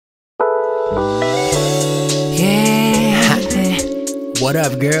Yeah. What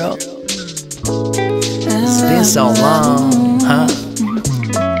up, girl? It's been so long, huh?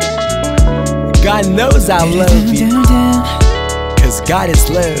 God knows I love you, cause God is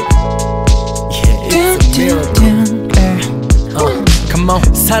love. Yeah, it's a miracle. Come on.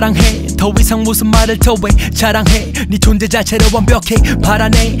 사랑해, 더 이상 무슨 말을 더해. 자랑해, 네 존재 자체로 완벽해.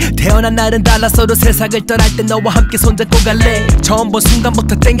 바라네, 태어난 날은 달랐어도 세상을 떠날 때 너와 함께 손잡고 갈래. 처음 본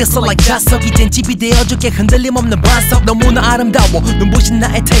순간부터 땡겼어 like 자석. 이젠 집이 되어줄게, 흔들림없는 반석. 너무나 아름다워, 눈부신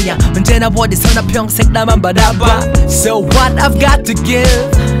나의 태양. 언제나 어디서나 평생 나만 바라봐. So what I've got to give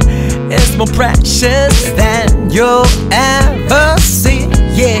is more precious than you'll ever see.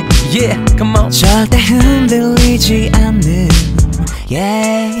 Yeah, yeah, come on. 절대 흔들리지 않는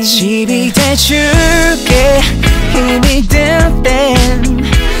yeah. 집이 돼줄게. 힘이 들 땐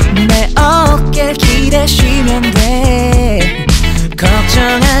내 어깨를 기대시면 돼.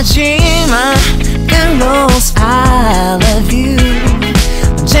 걱정하지 마, God knows I love you.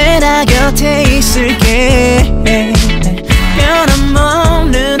 언제나 곁에 있을게.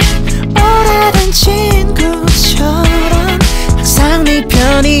 변함없는 오래된 친구처럼 항상 네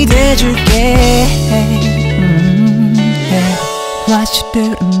편이 돼줄게. What you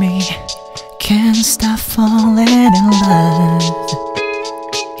do to me, can't stop falling in love.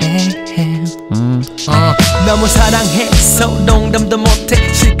 너무 사랑해서 농담도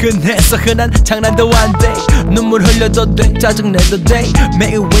못해. 시큰해서 흔한 장난도 안 돼. 눈물 흘려도 돼, 짜증내도 돼.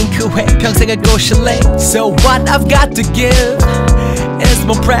 매일 윙크해, 평생을 꼬실래. So what I've got to give is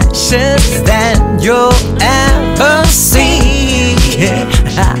more precious than you'll ever see.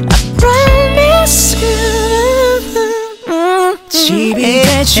 Promise you, 집이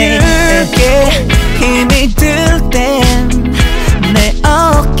돼줄게. 힘이 들 땐 내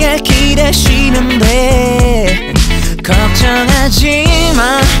어깨를 기대시면 돼. 걱정하지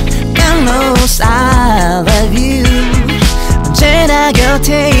마, God knows I love you. 언제나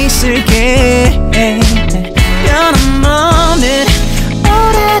곁에 있을게. 변함없는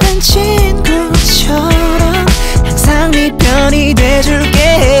오래된 친구처럼 항상 네 편이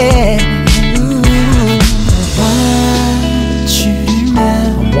돼줄게.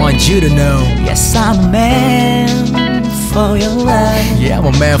 I want you to know, yes, I'm a man for your love. yeah, I'm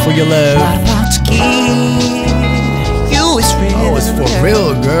a man for your love. What I'm about to give you is real. Oh, it's for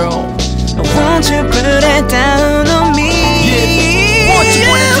real, girl. Won't you put it down on me? Yeah, won't you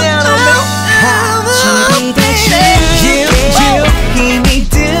put it down on me? 집이 돼줄게. 힘이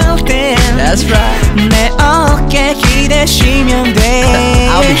들 땐 That's right. 내 어깨 기대시면 돼.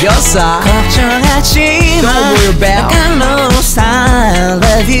 I'll be your side. 걱정하지 마, Don't worry about. God knows I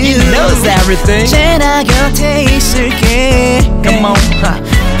love you. He knows everything. 언제나 곁에 있을게. Come on.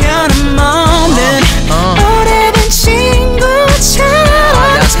 변함없는 오래된 친구처럼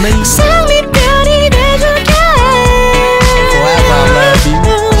That's me. 항상 네 편이 돼줄게. Forever I love you.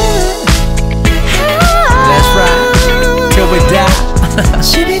 That's right. Till we die.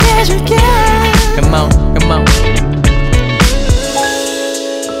 집이 돼줄게. Come on, come on.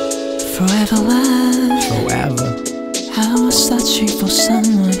 Forever love. Forever. I was searching for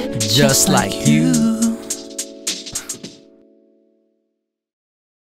someone Just like you.